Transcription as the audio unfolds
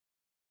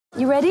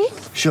You ready?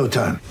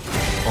 Showtime.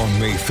 On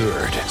May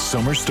 3rd,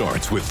 summer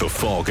starts with The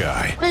Fall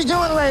Guy. Let's do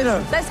it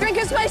later. Let's drink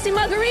a spicy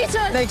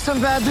margarita. Make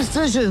some bad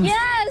decisions.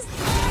 Yes!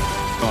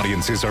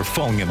 Audiences are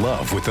falling in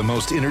love with the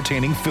most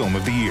entertaining film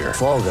of the year.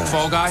 Fall Guy.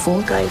 Fall Guy?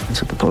 Fall guy.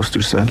 That's what the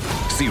poster said.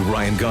 See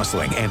Ryan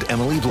Gosling and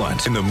Emily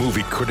Blunt in the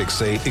movie critics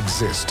say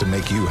exists to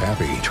make you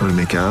happy. Trying to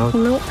make it out?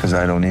 Nope. Because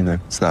I don't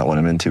either. It's not what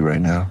I'm into right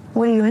now.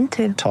 What are you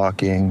into?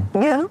 Talking.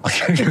 Yeah.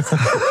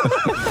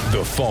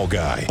 The Fall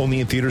Guy.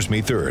 Only in theaters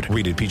May 3rd.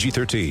 Rated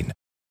PG-13.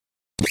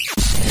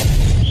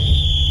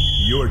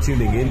 You're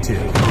tuning into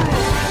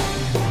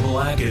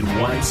Black and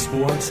White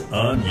Sports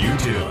on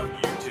YouTube.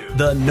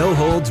 The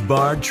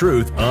no-holds-barred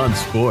truth on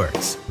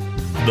sports.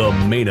 The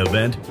main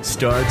event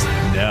starts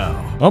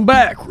now. I'm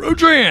back.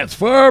 Rodrance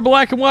for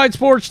Black and White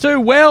Sports 2.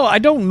 Well, I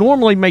don't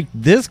normally make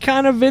this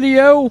kind of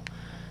video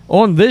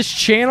on this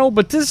channel,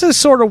 but this is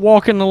sort of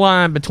walking the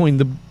line between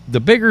the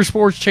bigger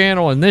sports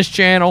channel and this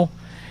channel.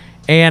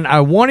 And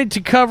I wanted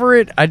to cover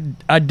it.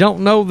 I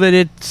don't know that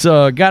it's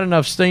got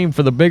enough steam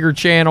for the bigger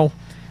channel.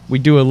 We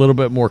do a little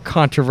bit more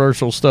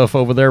controversial stuff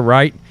over there,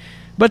 right?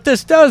 But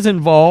this does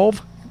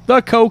involve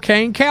the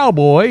cocaine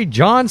cowboy,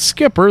 John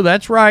Skipper.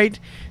 That's right.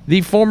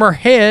 The former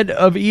head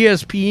of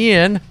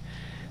ESPN,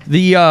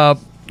 the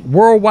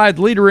worldwide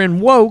leader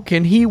in woke,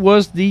 and he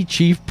was the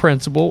chief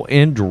principal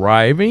in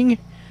driving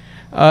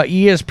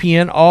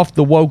ESPN off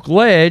the woke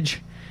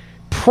ledge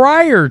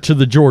prior to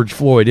the George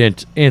Floyd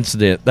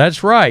incident.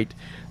 That's right.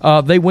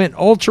 They went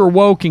ultra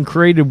woke and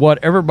created what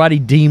everybody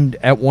deemed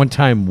at one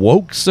time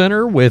Woke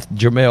Center with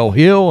Jemele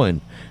Hill and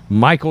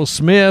Michael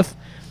Smith.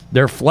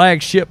 Their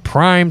flagship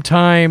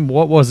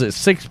primetime,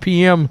 6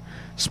 p.m.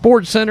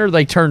 Sports Center,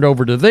 they turned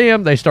over to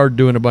them. They started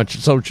doing a bunch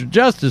of social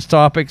justice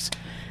topics,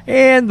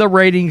 and the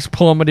ratings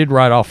plummeted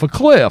right off a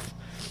cliff.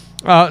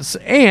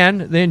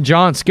 And then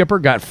John Skipper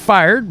got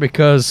fired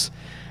because,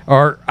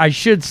 or I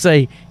should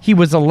say, he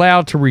was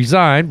allowed to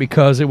resign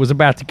because it was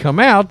about to come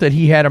out that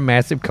he had a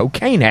massive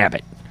cocaine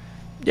habit.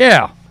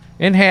 Yeah,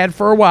 and had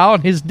for a while,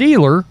 and his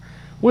dealer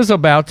was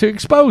about to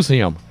expose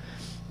him.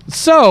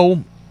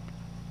 So,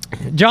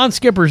 John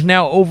Skipper's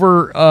now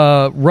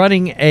over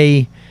running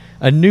a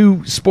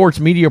new sports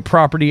media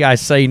property. I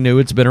say new,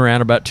 it's been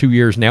around about 2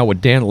 years now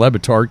with Dan Le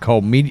Batard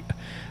called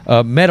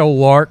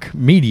Meadowlark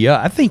Media.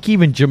 I think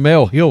even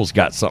Jemele Hill's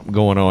got something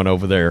going on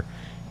over there.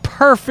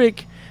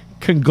 Perfect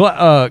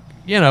conglomerate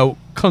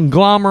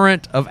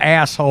of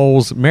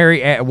assholes,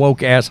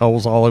 woke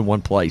assholes all in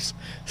one place.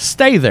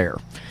 Stay there.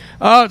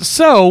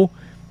 So,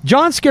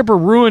 John Skipper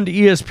ruined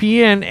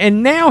ESPN,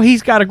 and now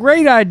he's got a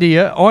great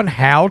idea on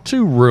how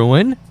to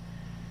ruin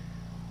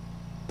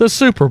the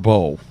Super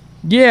Bowl.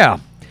 Yeah,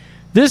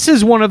 this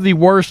is one of the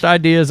worst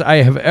ideas I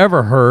have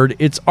ever heard.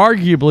 It's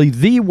arguably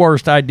the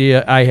worst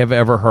idea I have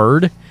ever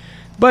heard.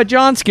 But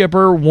John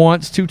Skipper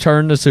wants to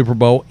turn the Super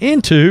Bowl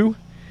into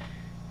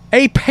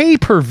a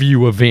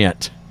pay-per-view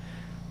event.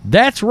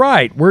 That's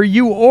right, where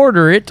you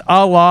order it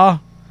a la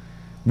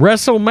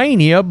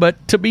WrestleMania,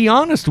 but to be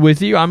honest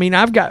with you, I mean,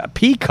 I've got a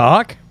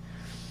Peacock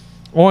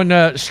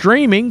on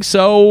streaming,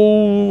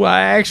 so I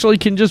actually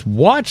can just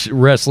watch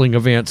wrestling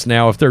events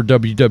now if they're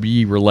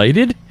WWE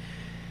related.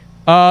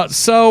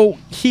 So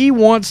he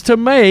wants to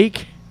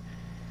make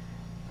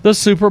the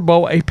Super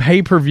Bowl a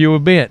pay-per-view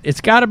event.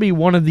 It's got to be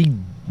one of the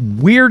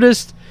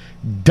weirdest,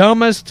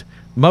 dumbest,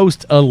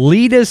 most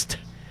elitist,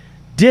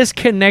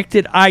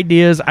 disconnected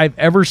ideas I've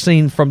ever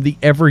seen from the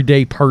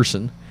everyday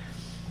person.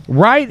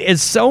 Right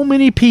as so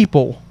many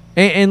people,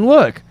 and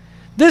look,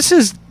 this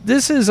is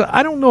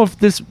I don't know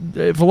if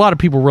a lot of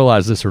people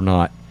realize this or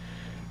not,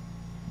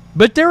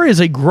 but there is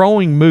a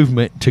growing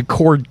movement to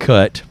cord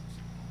cut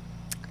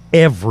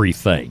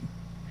everything.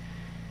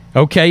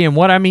 Okay, and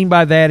what I mean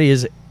by that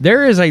is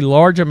there is a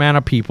large amount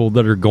of people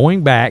that are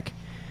going back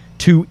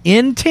to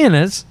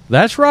antennas.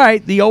 That's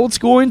right, the old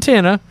school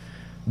antenna.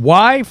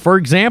 Why? For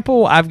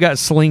example, I've got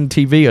Sling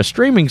TV, a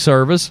streaming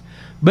service.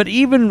 But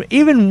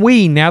even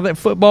we, now that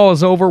football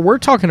is over, we're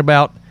talking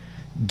about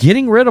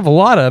getting rid of a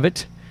lot of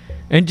it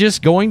and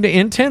just going to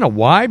antenna.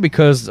 Why?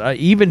 Because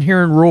even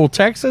here in rural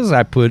Texas,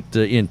 I put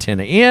the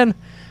antenna in,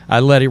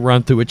 I let it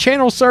run through a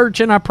channel search,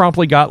 and I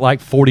promptly got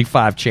like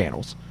 45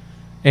 channels.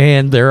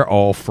 And they're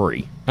all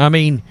free. I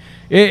mean,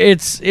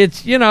 it's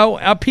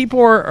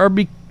people are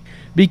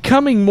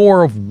becoming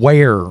more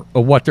aware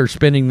of what they're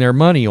spending their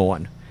money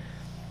on.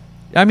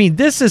 I mean,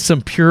 this is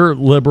some pure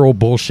liberal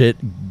bullshit,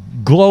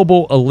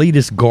 global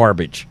elitist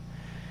garbage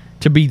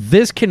to be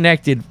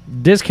disconnected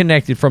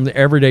from the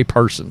everyday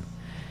person.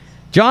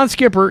 John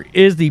Skipper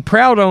is the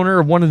proud owner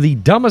of one of the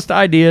dumbest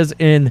ideas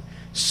in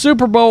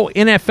Super Bowl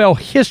NFL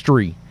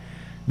history.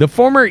 The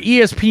former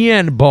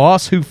ESPN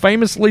boss who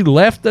famously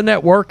left the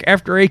network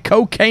after a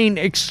cocaine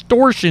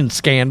extortion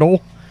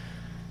scandal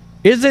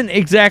isn't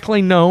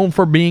exactly known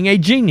for being a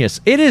genius.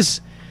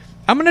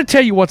 I'm going to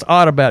tell you what's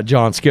odd about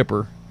John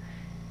Skipper.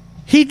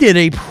 He did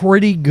a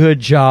pretty good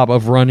job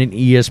of running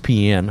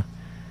ESPN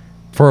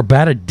for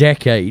about a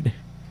decade,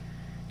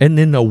 and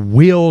then the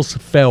wheels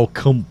fell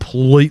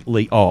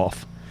completely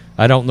off.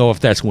 I don't know if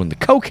that's when the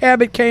coke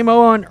habit came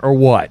on or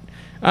what.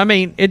 I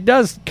mean, it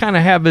does kind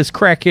of have this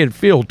crackhead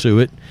feel to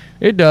it.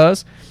 It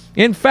does.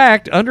 In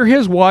fact, under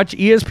his watch,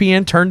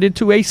 ESPN turned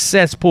into a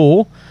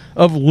cesspool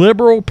of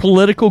liberal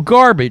political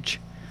garbage.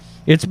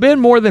 It's been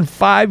more than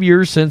 5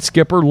 years since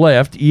Skipper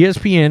left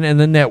ESPN, and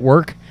the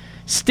network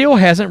still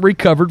hasn't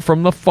recovered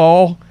from the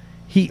fall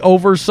he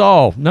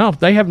oversaw. No,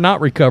 they have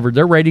not recovered.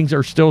 Their ratings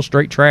are still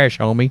straight trash,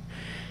 homie.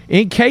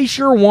 In case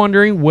you're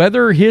wondering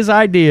whether his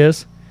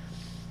ideas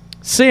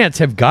since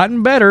have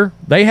gotten better,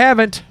 they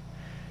haven't.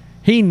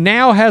 He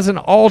now has an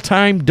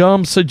all-time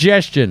dumb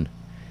suggestion.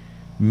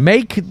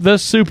 Make the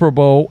Super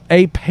Bowl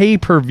a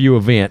pay-per-view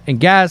event. And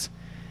guys,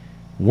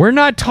 we're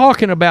not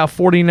talking about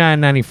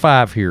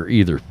 $49.95 here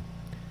either.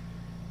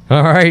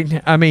 All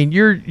right? I mean,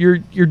 your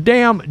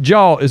damn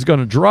jaw is going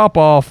to drop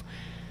off,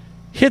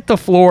 hit the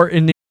floor,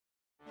 and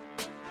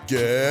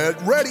Get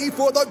ready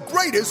for the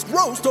greatest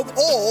roast of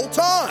all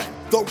time.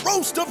 The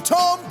Roast of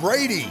Tom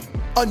Brady.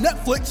 A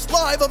Netflix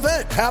live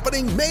event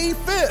happening May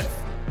 5th.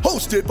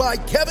 Hosted by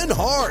Kevin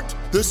Hart.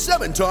 The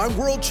 7-time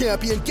world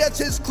champion gets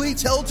his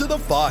cleats held to the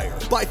fire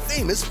by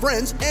famous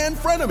friends and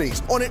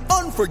frenemies on an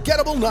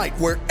unforgettable night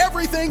where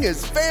everything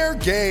is fair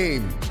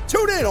game.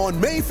 Tune in on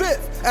May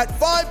 5th at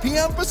 5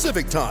 p.m.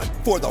 Pacific time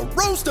for the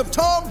Roast of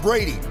Tom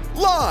Brady.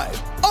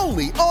 Live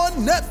only on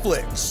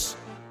Netflix.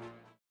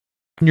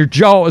 your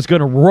jaw is going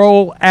to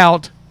roll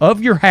out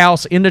of your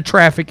house into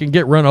traffic and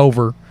get run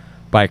over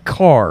by a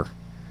car.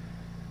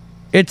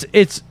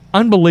 It's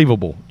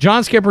unbelievable.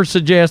 John Skipper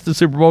suggests the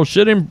Super Bowl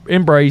should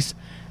embrace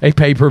a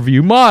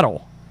pay-per-view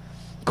model.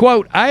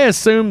 Quote, I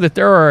assume that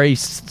there are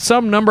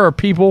some number of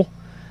people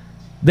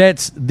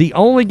that's the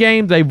only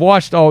game they've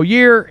watched all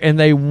year and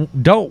they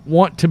don't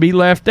want to be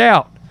left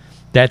out.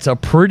 That's a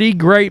pretty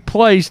great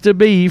place to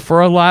be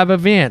for a live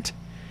event.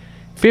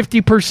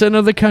 50%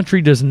 of the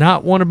country does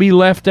not want to be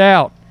left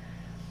out.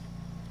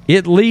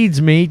 It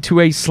leads me to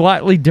a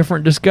slightly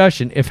different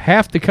discussion. If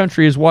half the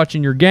country is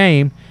watching your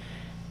game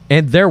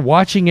and they're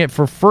watching it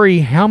for free,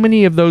 how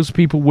many of those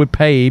people would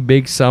pay a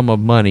big sum of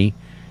money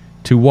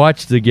to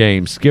watch the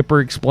game? Skipper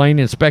explained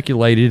and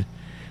speculated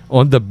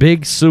on the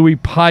Big Suey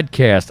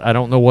podcast. I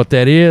don't know what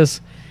that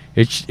is.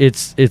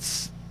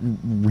 It's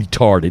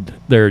retarded.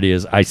 There it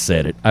is. I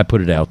said it. I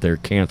put it out there.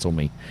 Cancel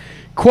me.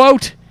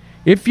 Quote,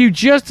 if you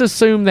just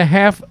assume that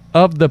half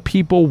of the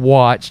people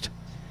watched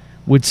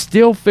would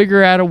still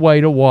figure out a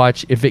way to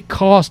watch if it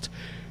cost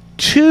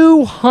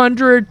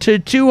 $200 to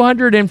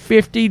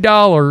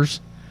 $250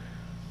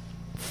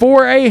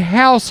 for a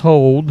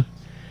household,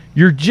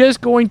 you're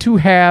just going to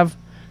have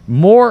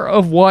more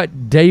of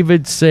what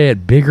David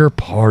said, bigger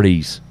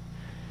parties.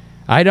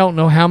 I don't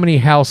know how many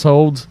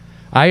households.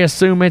 I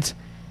assume it's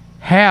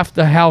half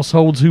the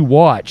households who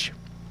watch.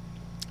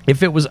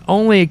 If it was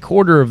only a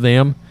quarter of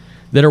them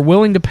that are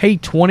willing to pay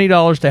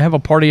 $20 to have a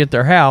party at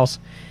their house,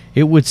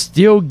 it would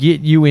still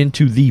get you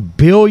into the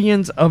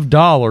billions of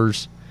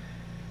dollars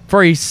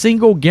for a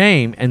single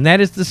game, and that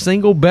is the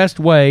single best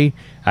way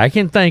I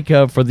can think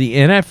of for the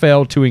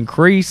NFL to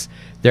increase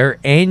their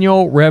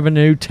annual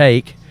revenue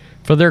take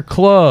for their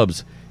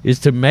clubs is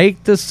to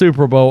make the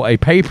Super Bowl a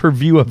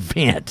pay-per-view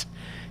event.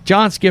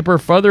 John Skipper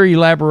further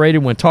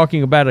elaborated when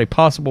talking about a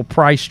possible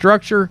price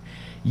structure.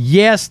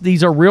 Yes,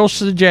 these are real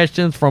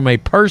suggestions from a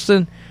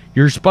person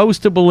you're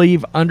supposed to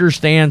believe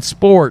understands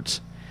sports.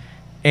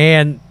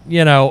 And,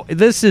 you know,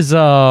 this is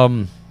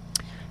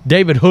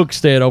David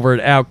Hookstead over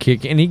at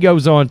Outkick, and he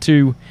goes on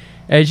to,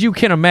 as you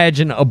can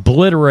imagine,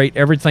 obliterate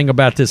everything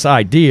about this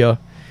idea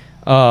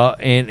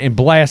and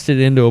blast it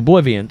into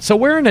oblivion. So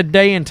we're in a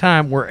day and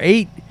time where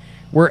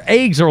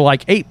eggs are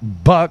like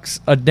 $8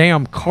 a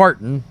damn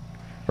carton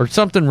or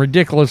something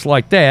ridiculous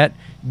like that.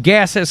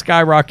 Gas has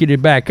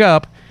skyrocketed back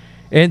up,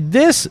 and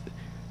this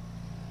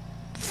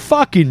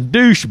fucking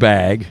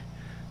douchebag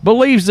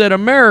believes that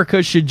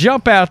America should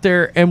jump out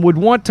there and would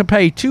want to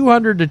pay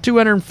 $200 to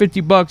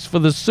 $250 for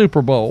the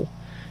Super Bowl.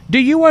 Do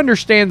you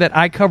understand that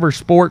I cover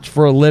sports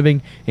for a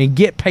living and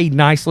get paid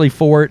nicely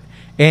for it?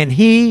 And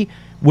he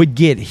would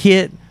get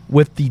hit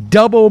with the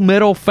double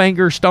middle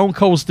finger Stone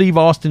Cold Steve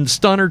Austin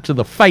stunner to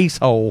the face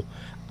hole.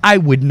 I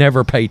would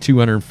never pay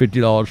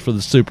 $250 for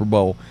the Super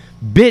Bowl.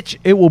 Bitch,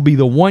 it will be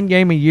the one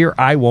game a year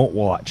I won't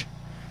watch.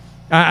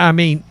 I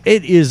mean,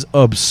 it is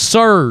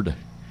absurd.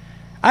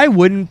 I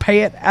wouldn't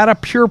pay it out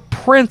of pure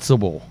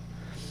principle.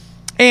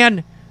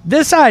 And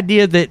this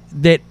idea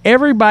that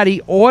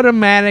everybody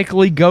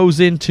automatically goes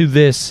into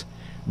this,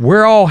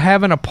 we're all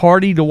having a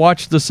party to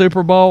watch the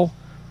Super Bowl.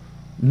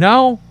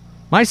 No,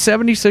 my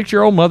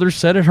 76-year-old mother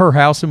sat at her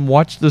house and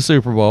watched the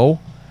Super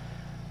Bowl.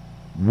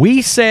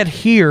 We sat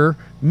here,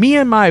 me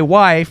and my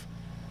wife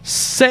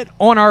sat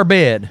on our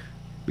bed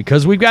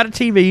because we've got a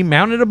TV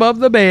mounted above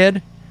the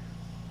bed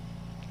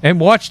and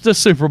watched the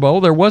Super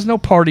Bowl. There was no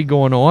party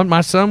going on.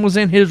 My son was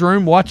in his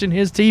room watching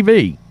his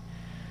TV.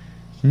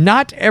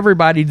 Not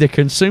everybody that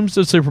consumes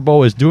the Super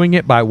Bowl is doing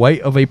it by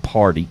way of a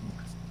party.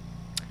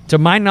 To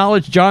my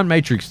knowledge, John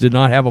Matrix did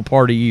not have a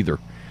party either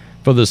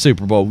for the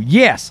Super Bowl.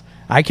 Yes,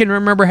 I can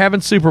remember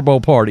having Super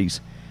Bowl parties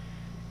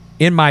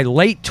in my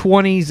late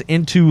 20s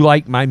into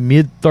like my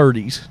mid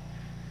 30s.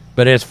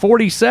 But it's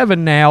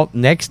 47 now.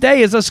 Next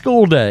day is a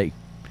school day.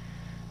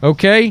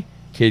 Okay?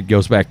 Kid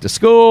goes back to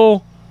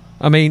school.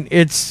 I mean,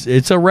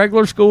 it's a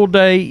regular school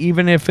day,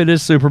 even if it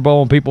is Super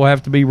Bowl and people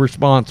have to be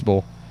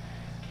responsible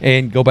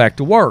and go back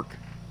to work.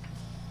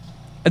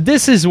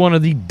 This is one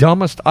of the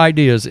dumbest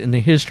ideas in the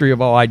history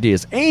of all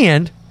ideas.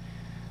 And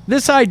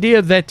this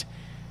idea that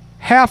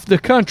half the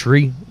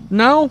country,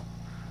 no,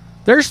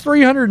 there's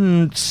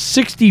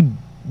 60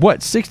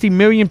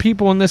 million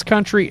people in this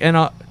country, and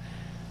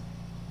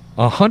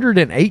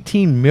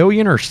 118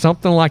 million or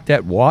something like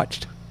that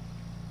watched.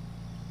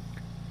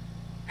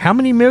 How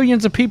many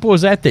millions of people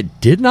is that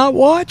did not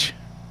watch?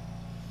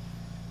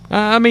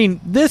 I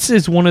mean, this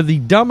is one of the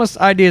dumbest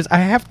ideas. I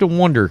have to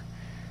wonder,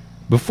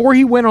 before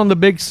he went on the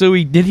Big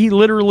Suey, did he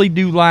literally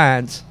do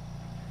lines?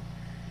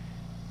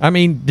 I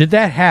mean, did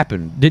that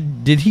happen?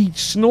 Did he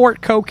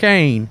snort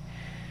cocaine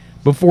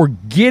before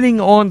getting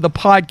on the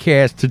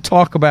podcast to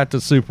talk about the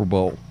Super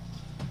Bowl?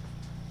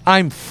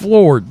 I'm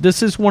floored.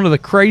 This is one of the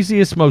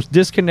craziest, most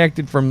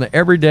disconnected from the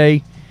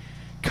everyday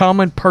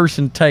common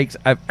person takes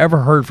I've ever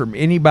heard from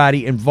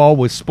anybody involved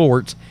with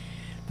sports.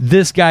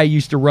 This guy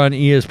used to run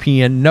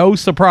ESPN. No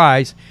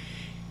surprise,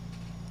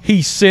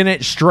 he sent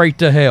it straight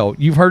to hell.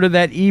 You've heard of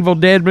that Evil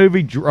Dead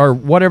movie, or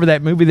whatever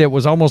that movie that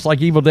was almost like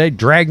Evil Dead,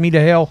 Drag Me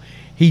to Hell?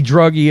 He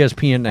drug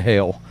ESPN to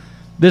hell.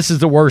 This is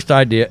the worst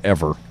idea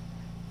ever.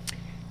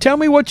 Tell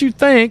me what you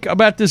think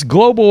about this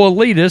global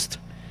elitist,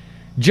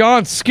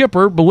 John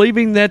Skipper,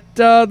 believing that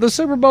the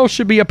Super Bowl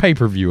should be a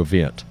pay-per-view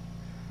event.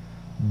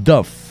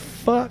 The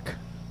fuck?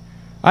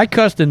 I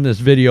cussed in this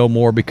video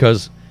more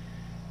because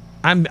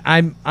I'm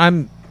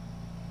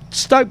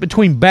stuck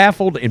between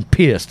baffled and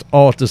pissed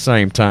all at the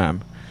same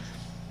time.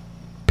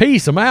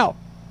 Peace. I'm out.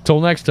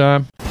 Till next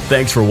time.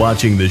 Thanks for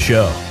watching the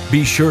show.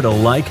 Be sure to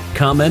like,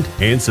 comment,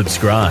 and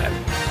subscribe.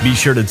 Be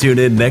sure to tune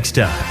in next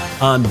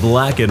time on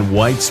Black and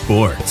White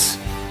Sports.